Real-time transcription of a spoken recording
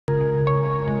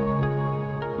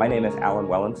My name is Allan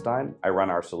Wellenstein. I run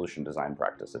our solution design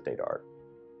practice at DataArt.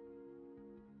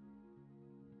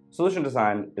 Solution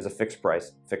design is a fixed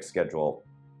price, fixed schedule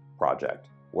project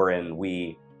wherein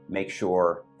we make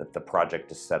sure that the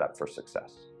project is set up for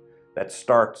success. That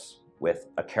starts with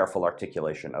a careful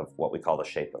articulation of what we call the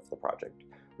shape of the project.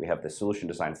 We have the solution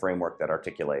design framework that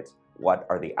articulates what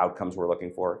are the outcomes we're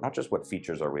looking for, not just what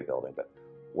features are we building, but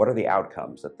what are the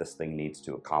outcomes that this thing needs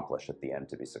to accomplish at the end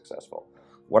to be successful?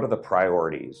 What are the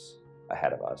priorities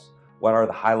ahead of us? What are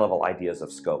the high-level ideas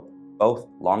of scope? Both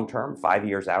long-term, 5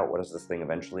 years out, what does this thing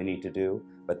eventually need to do?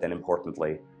 But then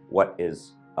importantly, what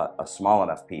is a small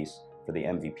enough piece for the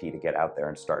MVP to get out there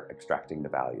and start extracting the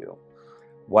value?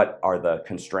 What are the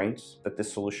constraints that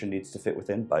this solution needs to fit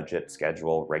within? Budget,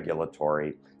 schedule,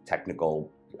 regulatory,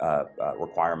 technical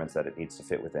requirements that it needs to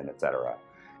fit within, etc.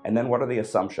 And then what are the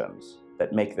assumptions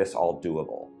that make this all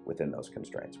doable within those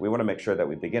constraints? We want to make sure that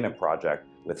we begin a project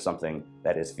with something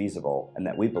that is feasible and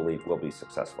that we believe will be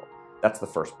successful. That's the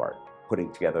first part,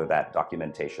 putting together that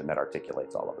documentation that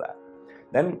articulates all of that.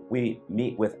 Then we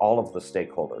meet with all of the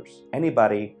stakeholders,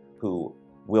 anybody who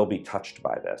will be touched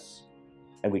by this,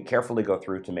 and we carefully go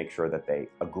through to make sure that they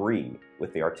agree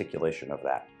with the articulation of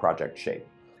that project shape.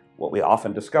 What we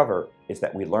often discover is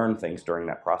that we learn things during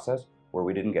that process where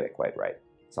we didn't get it quite right.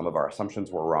 Some of our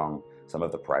assumptions were wrong, some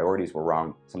of the priorities were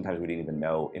wrong, sometimes we didn't even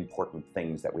know important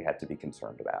things that we had to be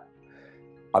concerned about.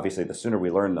 Obviously, the sooner we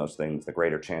learn those things, the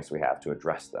greater chance we have to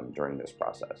address them during this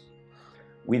process.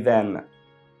 We then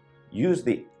use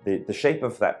the shape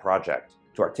of that project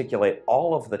to articulate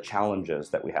all of the challenges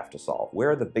that we have to solve.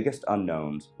 Where are the biggest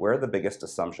unknowns? Where are the biggest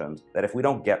assumptions that if we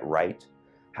don't get right,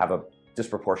 have a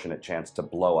disproportionate chance to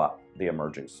blow up the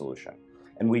emerging solution?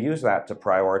 And we use that to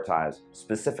prioritize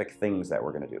specific things that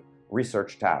we're going to do.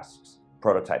 Research tasks,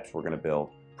 prototypes we're going to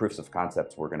build, proofs of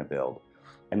concepts we're going to build.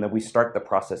 And then we start the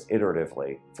process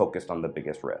iteratively, focused on the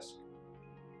biggest risk.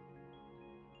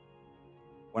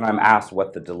 When I'm asked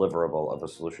what the deliverable of a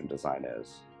solution design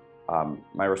is,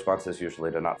 my response is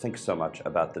usually to not think so much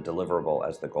about the deliverable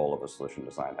as the goal of a solution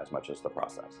design as much as the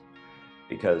process.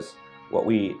 Because what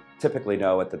we typically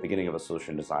know at the beginning of a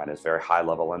solution design is very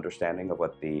high-level understanding of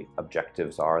what the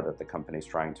objectives are that the company's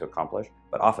trying to accomplish,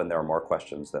 but often there are more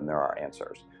questions than there are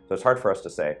answers. So it's hard for us to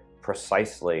say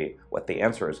precisely what the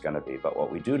answer is going to be, but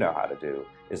what we do know how to do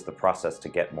is the process to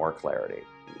get more clarity.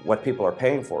 What people are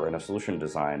paying for in a solution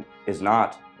design is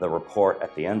not the report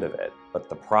at the end of it, but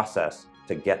the process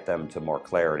to get them to more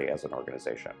clarity as an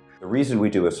organization. The reason we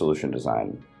do a solution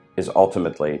design is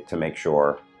ultimately to make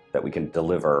sure that we can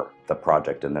deliver the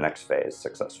project in the next phase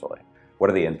successfully. What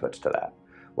are the inputs to that?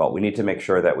 Well, we need to make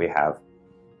sure that we have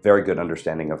very good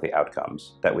understanding of the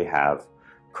outcomes, that we have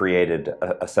created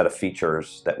a set of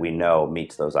features that we know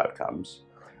meets those outcomes.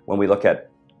 When we look at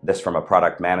this from a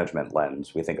product management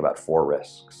lens, we think about 4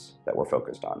 risks that we're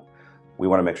focused on. We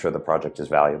want to make sure the project is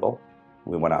valuable.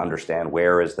 We want to understand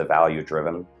where is the value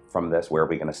driven from this, where are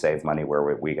we going to save money, where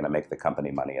are we going to make the company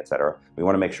money, etc. We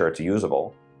want to make sure it's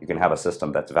usable. You can have a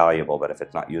system that's valuable, but if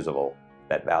it's not usable,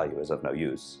 that value is of no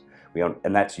use.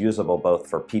 And that's usable both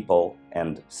for people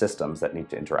and systems that need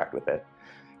to interact with it.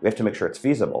 We have to make sure it's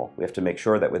feasible. We have to make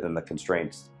sure that within the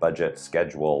constraints, budget,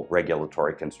 schedule,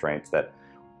 regulatory constraints, that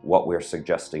what we're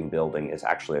suggesting building is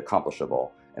actually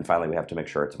accomplishable. And finally, we have to make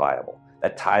sure it's viable.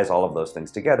 That ties all of those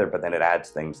things together, but then it adds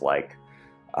things like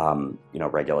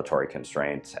regulatory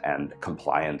constraints and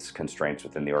compliance constraints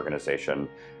within the organization,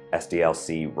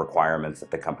 SDLC requirements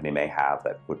that the company may have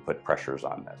that would put pressures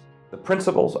on this. The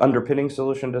principles underpinning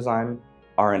solution design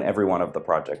are in every one of the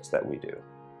projects that we do.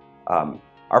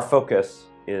 Our focus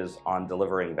is on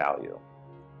delivering value,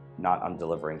 not on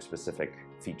delivering specific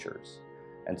features.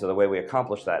 And so the way we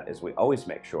accomplish that is we always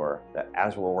make sure that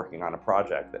as we're working on a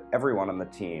project, that everyone on the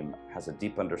team has a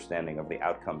deep understanding of the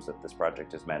outcomes that this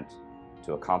project is meant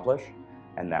to accomplish,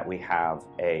 and that we have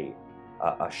a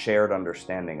shared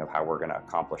understanding of how we're going to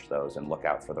accomplish those and look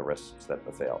out for the risks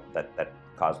that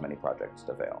cause many projects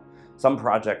to fail. Some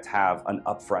projects have an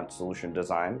upfront solution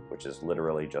design, which is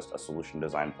literally just a solution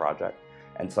design project,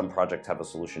 and some projects have a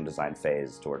solution design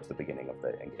phase towards the beginning of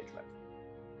the engagement.